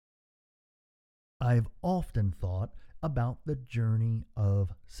I've often thought about the journey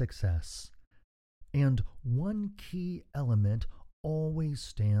of success, and one key element always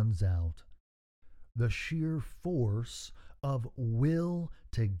stands out: the sheer force of will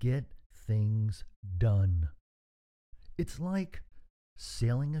to get things done. It's like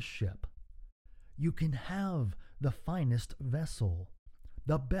sailing a ship. You can have the finest vessel,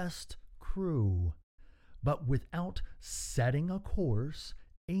 the best crew, but without setting a course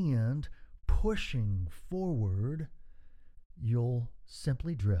and pushing forward, you'll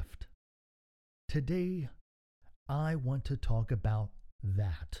simply drift. Today, I want to talk about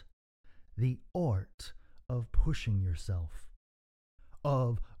that: the art of pushing yourself,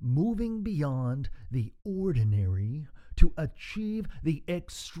 of moving beyond the ordinary to achieve the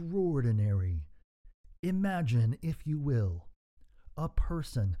extraordinary. Imagine, if you will, a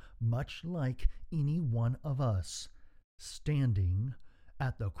person much like any one of us, standing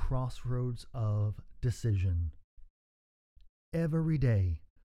at the crossroads of decision. Every day,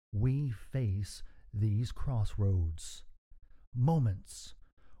 we face these crossroads, moments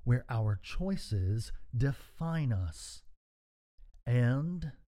where our choices define us.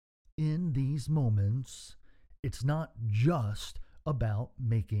 And in these moments, it's not just about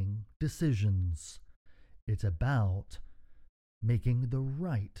making decisions. It's about making the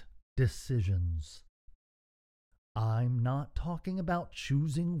right decisions. I'm not talking about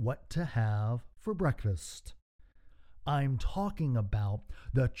choosing what to have for breakfast. I'm talking about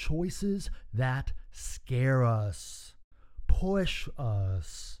the choices that scare us, push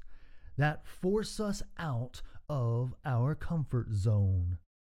us, that force us out of our comfort zone.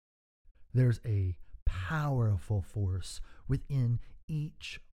 There's a powerful force within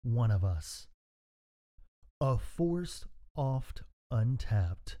each one of us. A force oft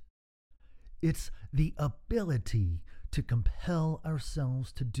untapped. It's the ability to compel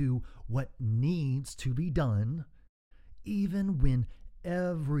ourselves to do what needs to be done, even when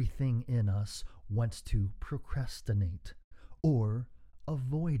everything in us wants to procrastinate or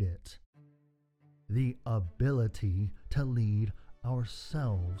avoid it. The ability to lead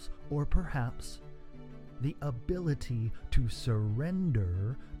ourselves, or perhaps the ability to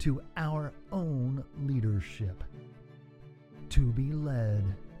surrender to our own leadership, to be led,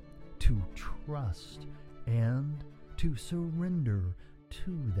 to trust, and to surrender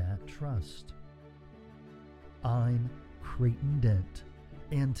to that trust. I'm Creighton Dent,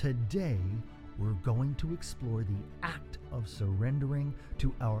 and today we're going to explore the act of surrendering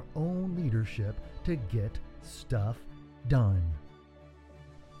to our own leadership to get stuff done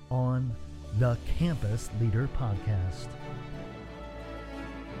on the Campus Leader Podcast.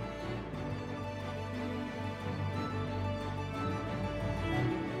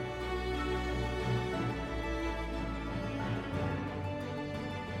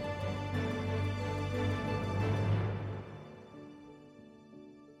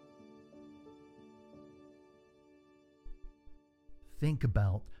 Think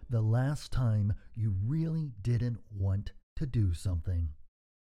about the last time you really didn't want to do something.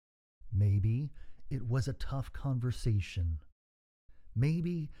 Maybe it was a tough conversation.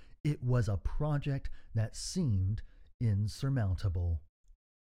 Maybe it was a project that seemed insurmountable.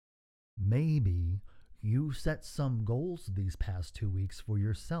 Maybe you set some goals these past 2 weeks for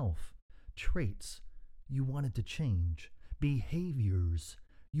yourself, traits you wanted to change, behaviors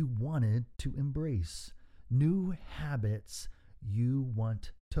you wanted to embrace, new habits you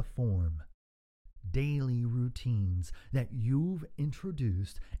want to form, daily routines that you've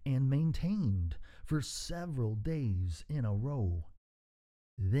introduced and maintained for several days in a row.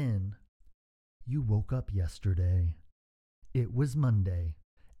 Then you woke up yesterday. It was Monday,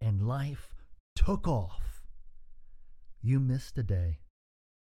 and life took off. You missed a day.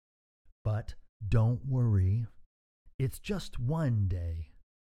 But don't worry, it's just one day.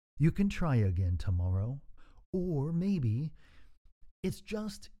 You can try again tomorrow, or maybe it's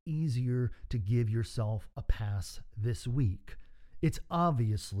just easier to give yourself a pass this week. It's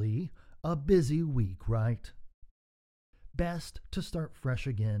obviously a busy week, right? Best to start fresh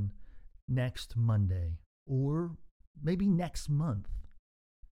again next Monday, or maybe next month.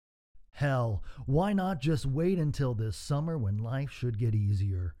 Hell, why not just wait until this summer when life should get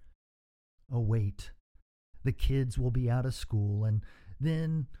easier? Oh, wait. The kids will be out of school, and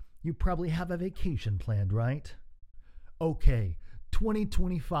then you probably have a vacation planned, right? Okay,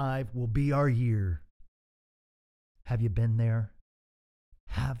 2025 will be our year. Have you been there?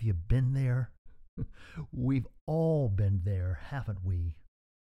 Have you been there? We've all been there, haven't we?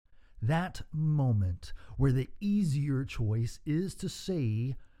 That moment where the easier choice is to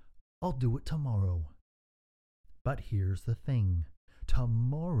say, I'll do it tomorrow. But here's the thing.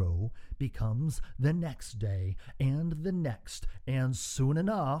 tomorrow becomes the next day and the next, and soon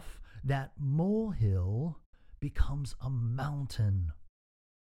enough, that molehill becomes a mountain.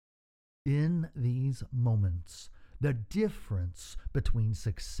 In these moments, the difference between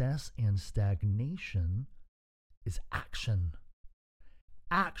success and stagnation is action.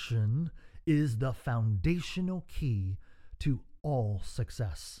 Action is the foundational key to all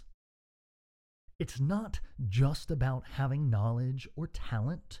success. It's not just about having knowledge or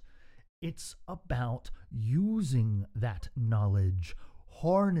talent. It's about using that knowledge,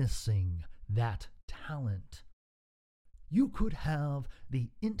 harnessing that talent. You could have the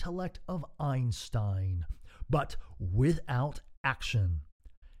intellect of Einstein, but without action.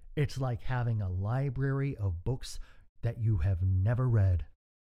 It's like having a library of books that you have never read.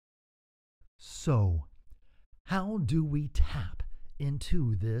 So, how do we tap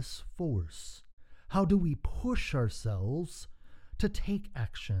into this force? How do we push ourselves to take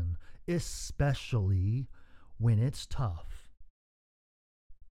action, especially when it's tough?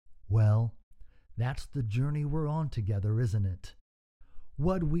 Well, that's the journey we're on together, isn't it?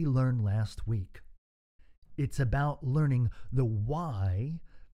 What'd we learn last week? It's about learning the why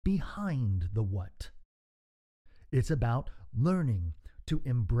behind the what. It's about learning to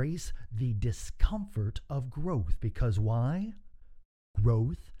embrace the discomfort of growth, because why?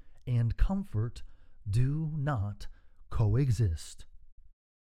 Growth and comfort do not coexist.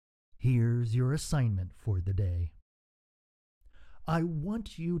 Here's your assignment for the day. I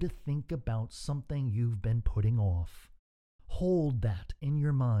want you to think about something you've been putting off. Hold that in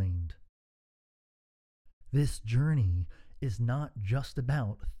your mind. This journey is not just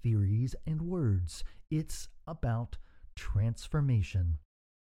about theories and words. It's about transformation.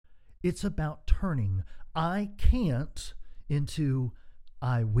 It's about turning I can't into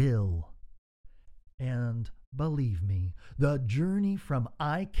I will. And believe me, the journey from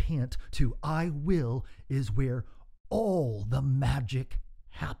I can't to I will is where all the magic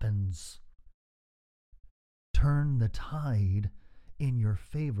happens. Turn the tide in your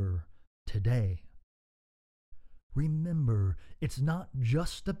favor today. Remember, it's not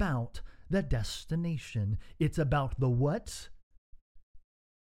just about the destination. It's about the what?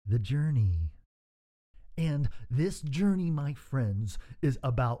 The journey. And this journey, my friends, is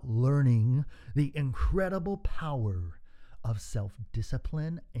about learning the incredible power of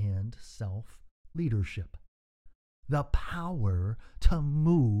self-discipline and self-leadership. The power to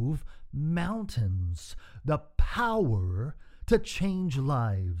move mountains. The power to change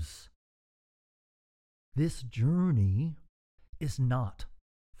lives. This journey is not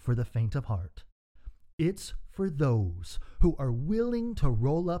for the faint of heart. It's for those who are willing to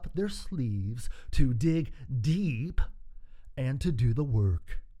roll up their sleeves, to dig deep, and to do the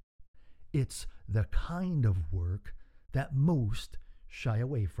work. It's the kind of work that most shy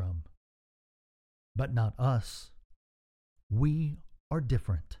away from. But not us. We are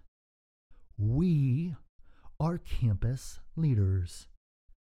different. We are campus leaders.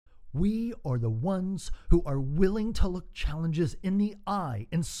 We are the ones who are willing to look challenges in the eye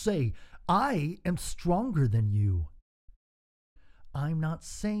and say, I am stronger than you. I'm not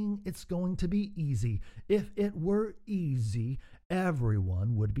saying it's going to be easy. If it were easy,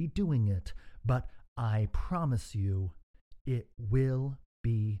 everyone would be doing it. But I promise you, it will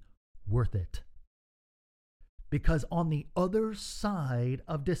be worth it. Because on the other side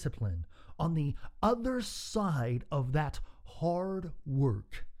of discipline, on the other side of that hard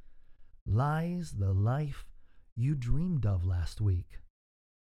work, lies the life you dreamed of last week.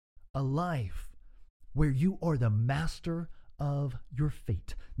 A life where you are the master of your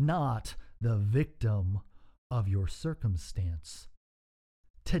fate, not the victim of your circumstance.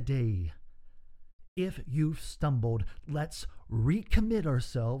 Today, if you've stumbled, let's recommit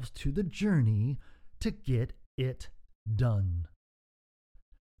ourselves to the journey to get it done.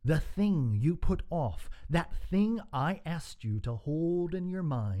 The thing you put off, that thing I asked you to hold in your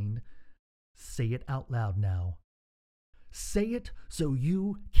mind, say it out loud now. Say it so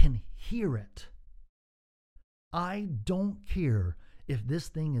you can hear it. I don't care if this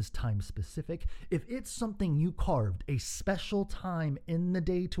thing is time specific, if it's something you carved a special time in the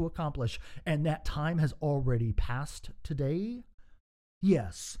day to accomplish, and that time has already passed today.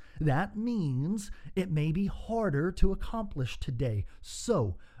 Yes, that means it may be harder to accomplish today.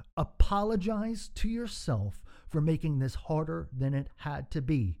 So, apologize to yourself for making this harder than it had to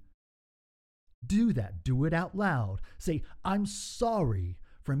be. Do that. Do it out loud. Say, I'm sorry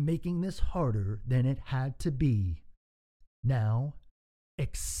for making this harder than it had to be. Now,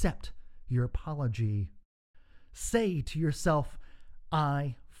 accept your apology. Say to yourself,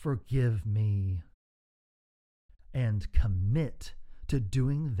 I forgive me. And commit to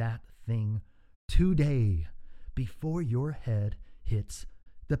doing that thing today before your head hits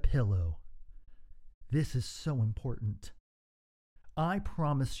the pillow. This is so important. I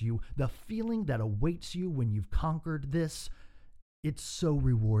promise you, the feeling that awaits you when you've conquered this, it's so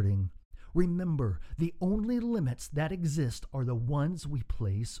rewarding. Remember, the only limits that exist are the ones we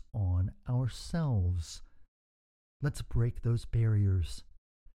place on ourselves. Let's break those barriers.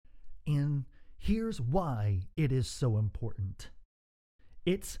 And here's why it is so important.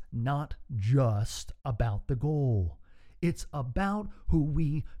 It's not just about the goal. It's about who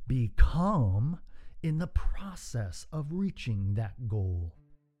we become in the process of reaching that goal.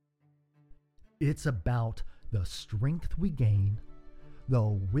 It's about the strength we gain, the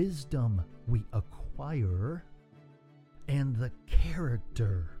wisdom we acquire, and the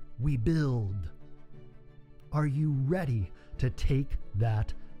character we build. Are you ready to take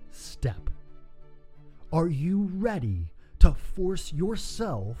that step? Are you ready to force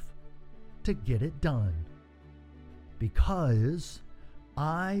yourself to get it done? Because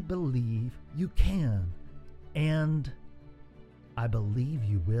I believe you can, and I believe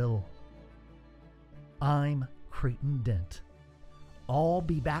you will. I'm Creighton Dent. I'll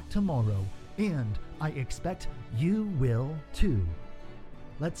be back tomorrow, and I expect you will too.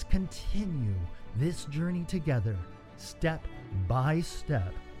 Let's continue this journey together, step by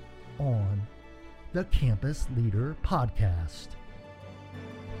step, on the Campus Leader Podcast.